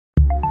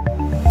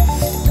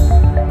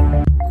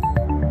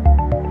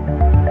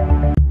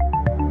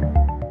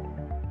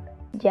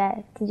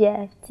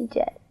TGIF.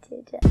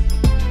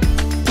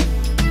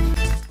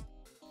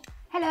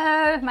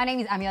 Hello, my name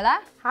is Amiola.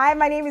 Hi,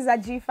 my name is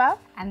Ajifa.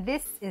 And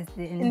this is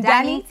the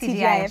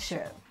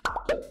NdaniTGIFShow.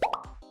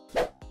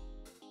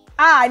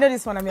 I know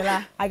this one,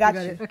 Amiola. I got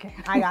you. Okay.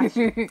 I got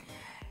you.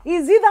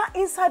 Is either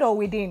inside or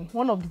within?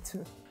 One of the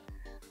two.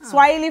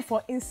 Swahili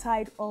for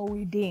inside or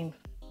within.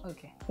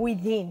 Okay.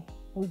 Within.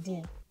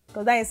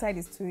 Because that inside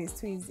is too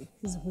easy.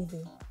 It's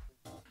within.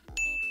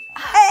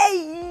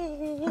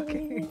 Hey!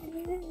 Okay.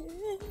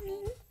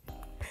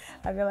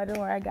 Amiola, don't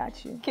worry, I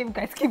got you. Keep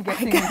getting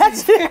it.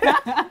 Got you.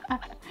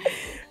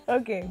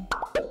 Okay.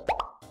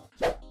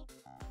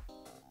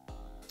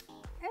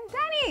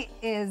 Ndani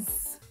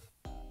is...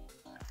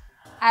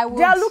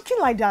 They are looking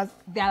like that.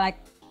 They are like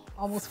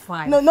almost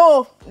 5.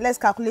 No. Let's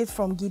calculate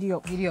from giddy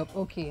up. Giddy up,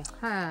 okay.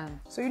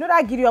 So you know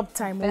that giddy up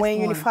time First when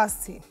one.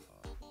 university?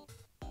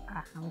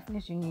 I'm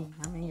finished uni.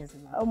 How many years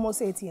ago?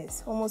 Almost 8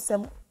 years. Almost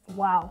 7.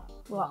 Wow.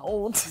 We are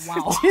old.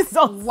 Wow.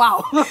 Jesus.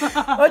 Wow.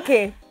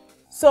 Okay.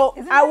 So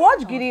I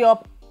watched Giddy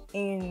Up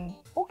in...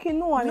 Okay,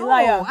 no, I'm a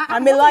liar.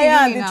 I'm a liar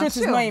and the truth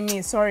is not in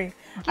me. Sorry.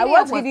 I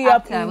watched Giddy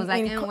Up when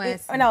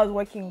I was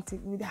working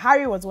with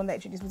Harry was one that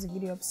introduced me to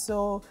Giddy Up.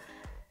 So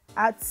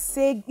I'd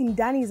say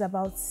Ndani is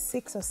about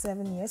 6 or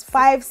 7 years.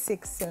 5,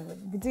 6,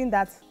 7. Between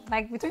that.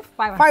 Like between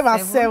 5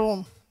 and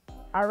 7.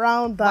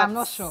 Around that. Well, I'm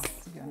not sure,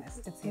 to be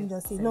honest. 6 years.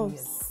 No, 7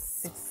 years.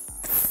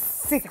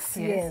 6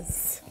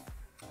 years.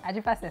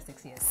 Ajifa said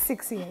 6 years.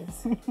 6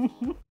 years.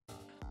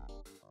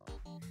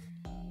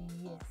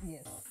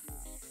 Yes.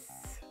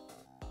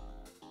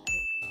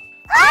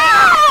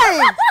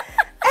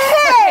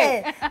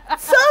 Hey!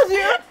 Told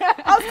you!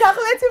 I was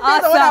calculating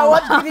based on when I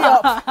watched Giddy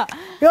Up.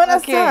 You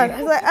understand?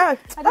 Okay. I was like,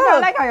 I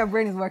like how your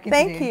brain is working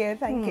Thank today. you.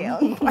 Thank you.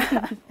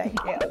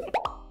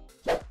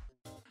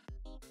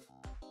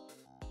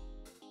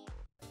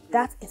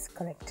 That is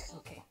correct.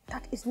 Okay.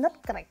 That is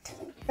not correct.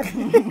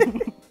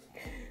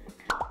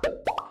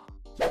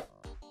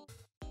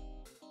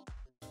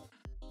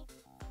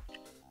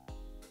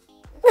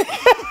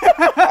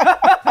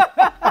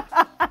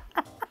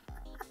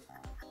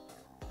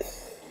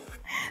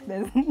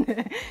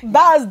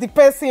 That's the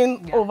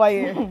person over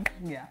here.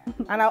 Yeah.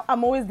 And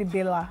I'm always the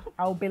bailer.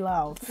 I'll bail her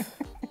out.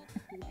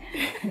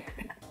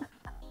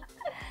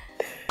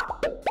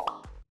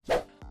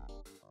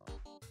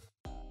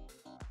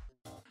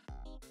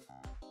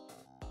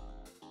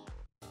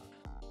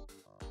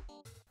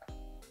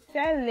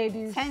 Ten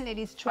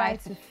ladies try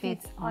to fit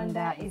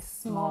under a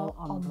small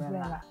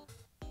umbrella.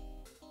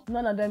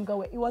 None of them go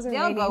wet. It wasn't They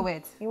all raining. go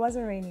wet. It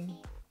wasn't raining.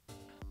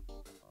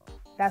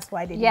 That's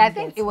why they didn't Yeah, I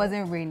think get it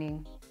wasn't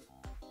raining.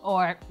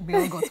 Or they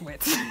all got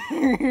wet.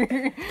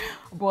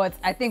 But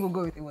I think we'll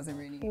go with it wasn't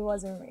raining. It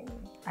wasn't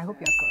raining. I hope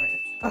you're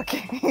correct.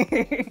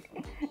 Okay.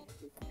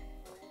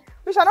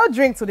 We shall not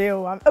drink today.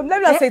 Let me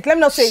not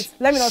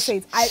say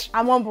it.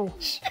 I'm humble.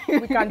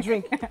 We can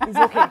drink. It's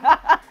okay.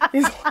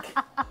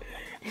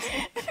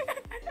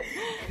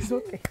 It's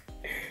okay.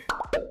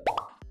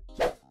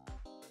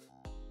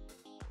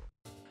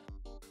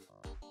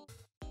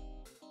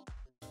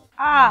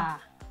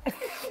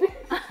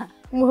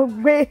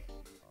 Mogbe.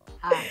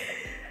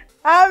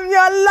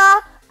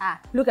 Amiola.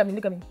 Look at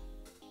me.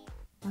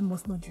 I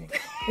must not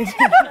drink.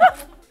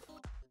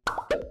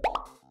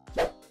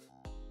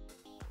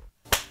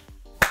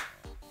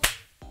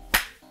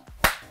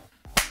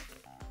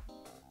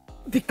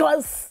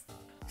 Because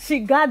she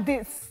got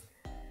this.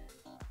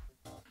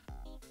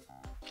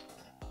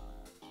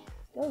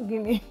 Just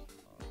give me.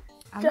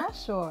 I'm not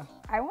sure.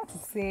 I want to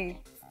say.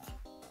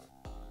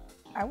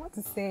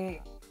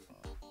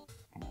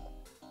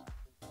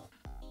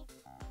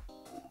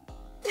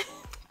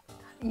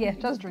 Yeah,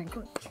 just drink.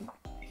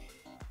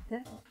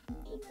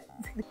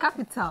 The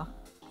capital,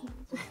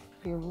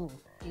 Peru,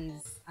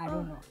 is, I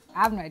don't know.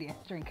 I have no idea.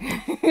 Drink.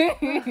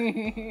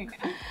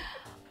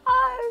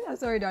 I'm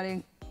sorry,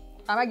 darling.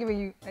 Am I giving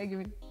you?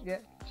 Yeah,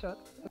 shot.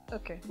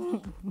 Okay.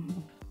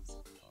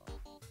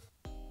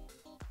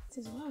 It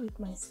is well with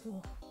my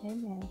soul.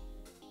 Amen.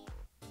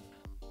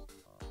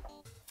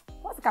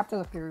 What's the capital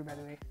of Peru, by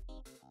the way?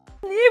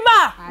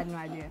 Lima! I had no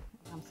idea.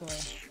 I'm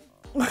sorry.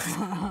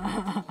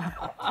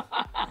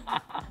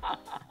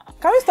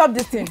 Can we stop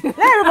this thing? Let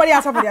everybody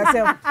answer for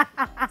themselves.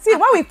 See,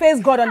 when we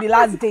face God on the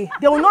last day,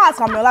 they will not ask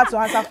Amiola to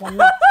answer for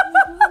me.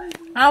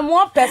 I'm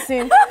one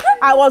person.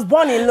 I was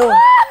born alone.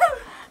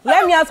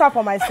 Let me answer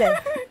for myself.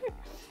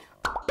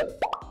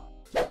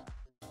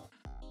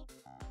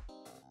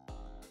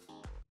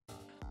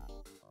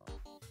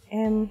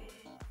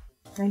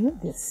 I know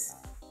this.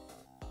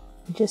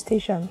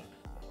 Gestation.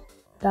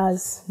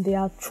 They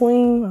are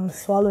chewing and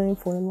swallowing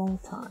for a long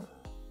time.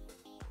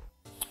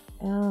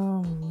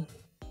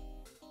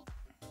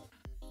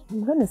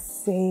 I'm gonna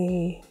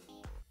say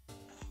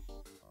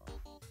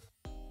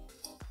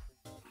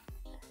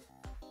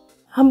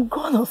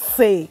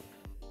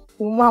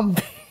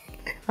Umambe.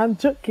 I'm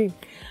joking.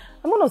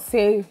 I'm gonna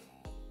say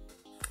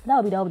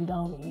that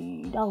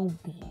will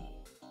be.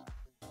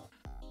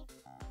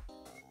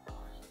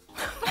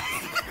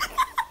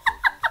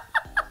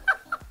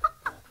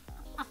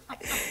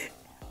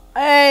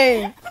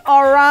 Hey,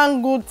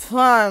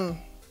 orangutan.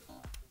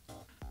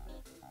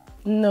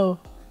 No,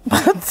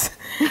 but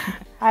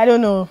I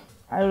don't know.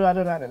 I don't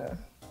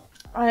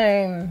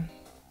know.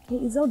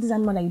 Is all this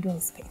animal that you do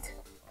in spade?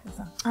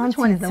 Which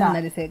one is the one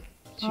that they said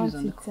choose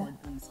on the cord?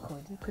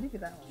 Could it be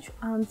that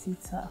one?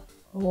 Anteater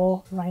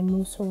or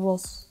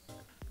rhinoceros?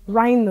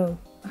 Rhino.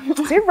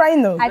 Say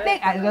rhino. I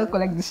think I just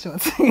collect the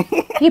shots.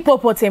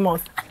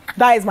 Hippopotamus.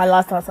 That is my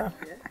last answer.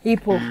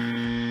 Hippo.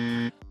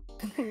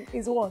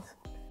 Is what?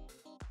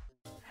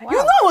 Wow. You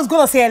know I was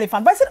gonna say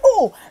elephant, but I said,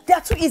 oh, they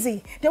are too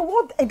easy. They're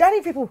what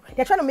Ndani people.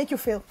 They're trying to make you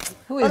feel.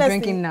 Who is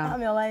drinking now?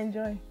 Amiola,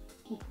 enjoy.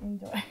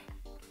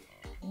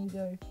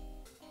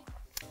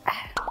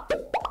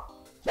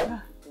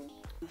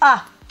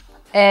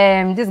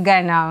 This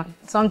guy now.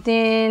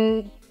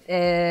 Something.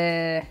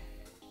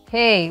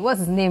 Hey, what's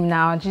his name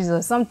now?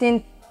 Jesus,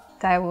 something.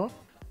 Taiwo?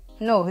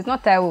 No, it's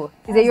not Taiwo.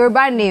 It's a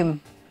Yoruba name.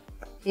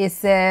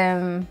 It's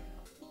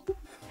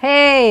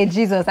Hey,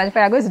 Jesus! I'm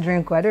going to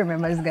drink. I don't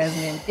remember this guy's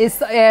name.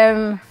 It's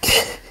No,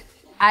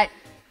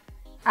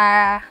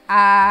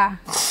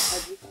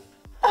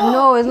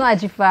 it's not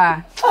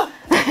Ajifa.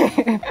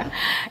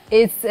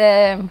 It's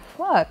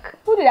fuck.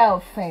 Who did I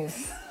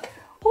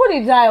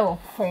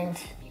offend?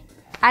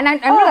 And I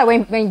remember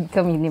when you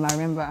tell me his name, I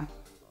remember.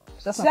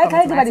 Should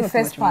I look at the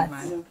first part?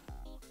 Can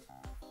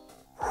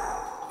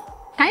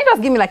you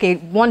just give me like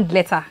one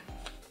letter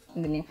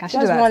in the name? Can she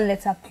do that? Just one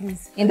letter,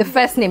 please. In the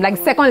first name, like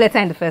the second letter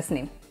in the first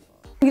name.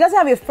 He doesn't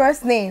have a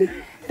first name.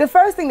 The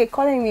first thing they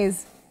call him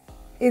is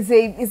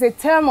a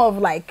term of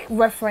like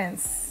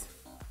reference.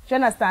 Do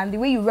you understand? The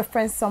way you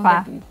reference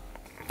somebody.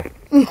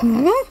 I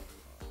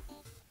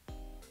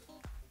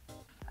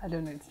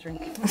don't know, it's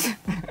drink.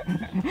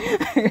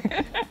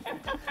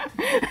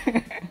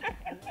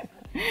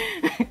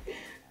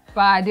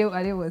 But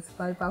Ade was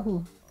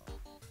who?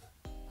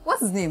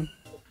 What's his name?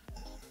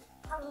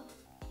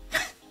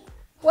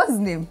 What's his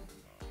name?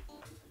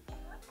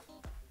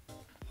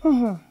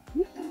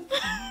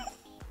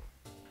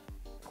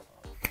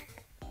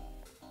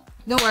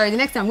 Don't worry, the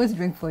next time I'm going to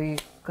drink for you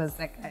because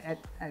like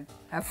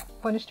I've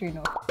punished you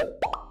enough.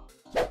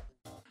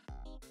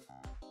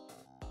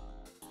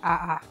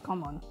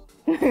 Come on.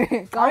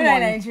 Come on.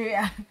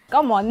 Nigeria.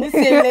 Come on. This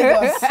is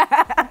Lagos.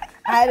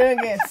 I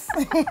don't guess.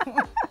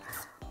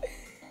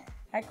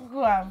 I could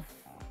go have.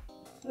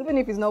 Even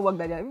if it's not work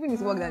that day, even if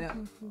it's work that day.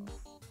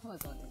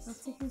 What's all this? I've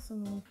taken so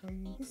many for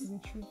you. This is a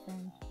true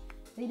friend.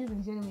 Ladies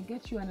and gentlemen,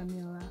 get you an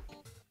Amiola.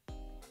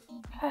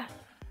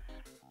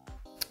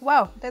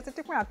 Wow, there's a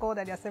different alcohol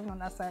that they're serving on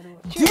that side.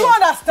 Do you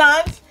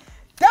understand?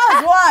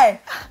 That's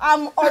why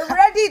I'm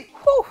already,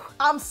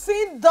 I'm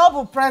seeing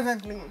double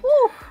presently.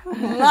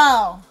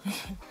 Now.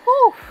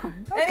 Okay.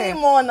 Any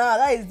more now,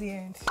 that is the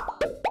end.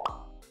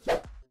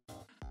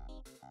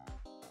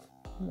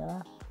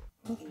 Yeah.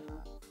 Okay.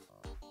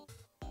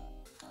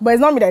 But it's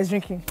not me that is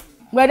drinking.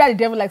 Whether the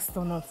devil likes it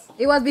or not.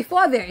 It was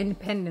before their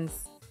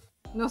independence.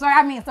 No, sorry,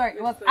 it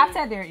was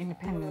after their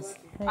independence.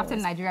 After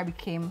Nigeria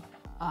became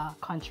a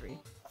country,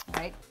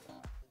 right?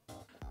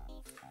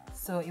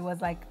 So it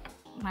was like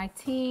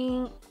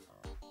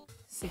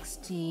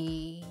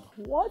 1960.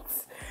 What?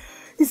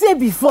 You said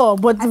before,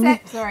 but I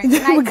said, sorry,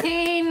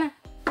 19.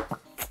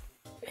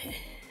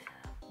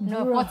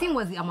 No, 14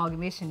 was the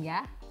amalgamation,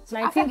 yeah? So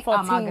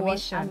 1914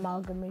 was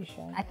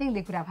amalgamation. I think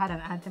they could have had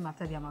an anthem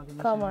after the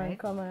amalgamation. Come on, right?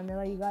 come on,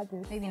 Amela, you got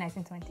this. Maybe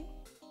 1920,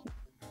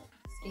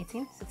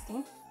 18,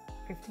 16,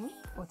 15,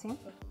 14,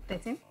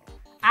 13.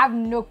 I have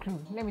no clue.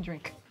 Let me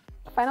drink.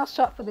 Final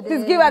shot for the day.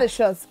 Please give her the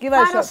shots. Give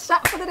her a shot. Final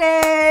shot for the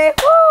day.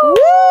 Woo!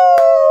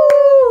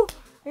 Woo!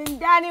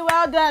 Ndani,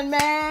 well done,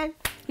 man.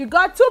 You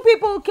got two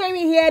people who came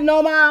in here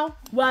normal.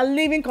 We are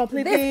living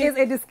completely. This is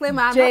a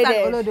disclaimer. I'm jaded. not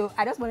an Olodo.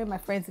 I just wanted my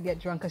friend to get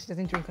drunk because she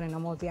doesn't drink on a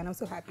normal day, and I'm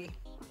so happy.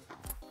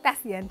 That's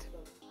the end.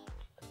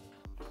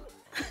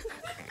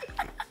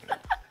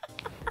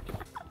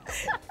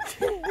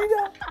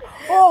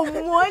 Oh,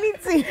 morning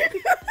tea.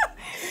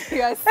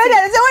 Yes. Hey, they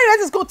say when you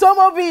went to school,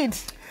 Tomo bead.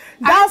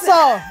 That's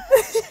all.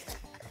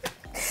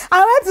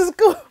 I went to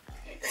school.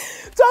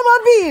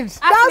 Tomo bead.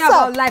 That's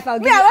all. Life, I'll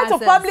give Me, you I went answers.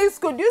 to public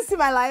school. Do you see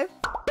my life?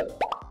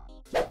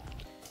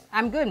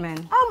 I'm good,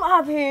 man. I'm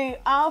happy.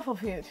 Half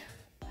of it.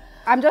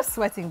 I'm just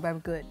sweating, but I'm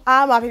good.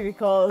 I'm happy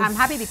because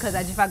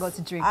Ajifa got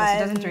to drink, because she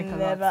doesn't drink a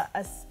lot. I never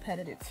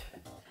expected it.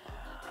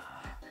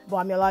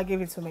 But Amiola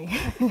gave it to me.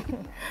 I'm so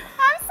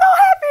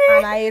happy.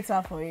 And I ate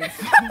her for it.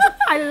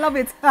 I love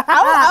it.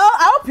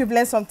 I hope you've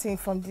learned something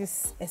from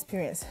this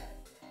experience.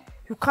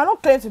 You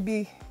cannot claim to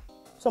be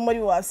somebody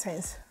who has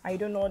sense and you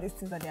don't know all these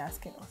things that they're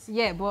asking us.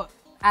 Yeah, but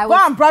Go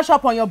and brush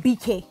up on your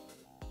BK.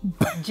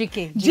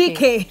 GK.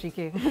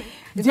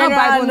 It's General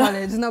not Bible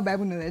knowledge. It's not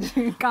Bible knowledge.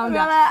 Calm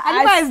down. I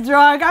Ajifa is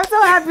drunk. I'm so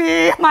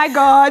happy. My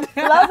God.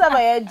 Lots of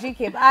your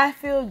GK, but I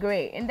feel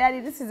great. And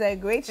Daddy, this is a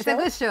great show. It's a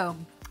good show.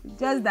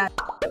 Just that.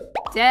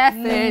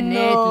 Definitely.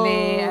 No.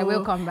 I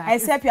will come back.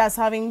 Except you're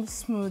having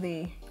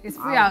smoothie.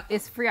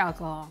 It's free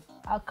alcohol.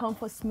 I'll come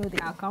for smoothie.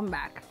 I'll come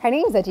back. Her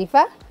name is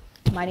Ajifa.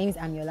 My name is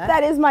Amiola.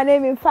 That is my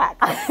name, in fact.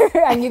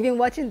 And you've been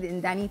watching the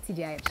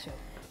NdaniTGIF show.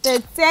 So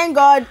thank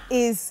God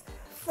is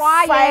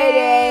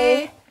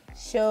Friday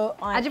show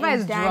on Ajifa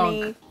is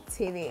drunk.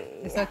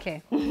 NdaniTV. It's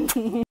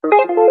okay.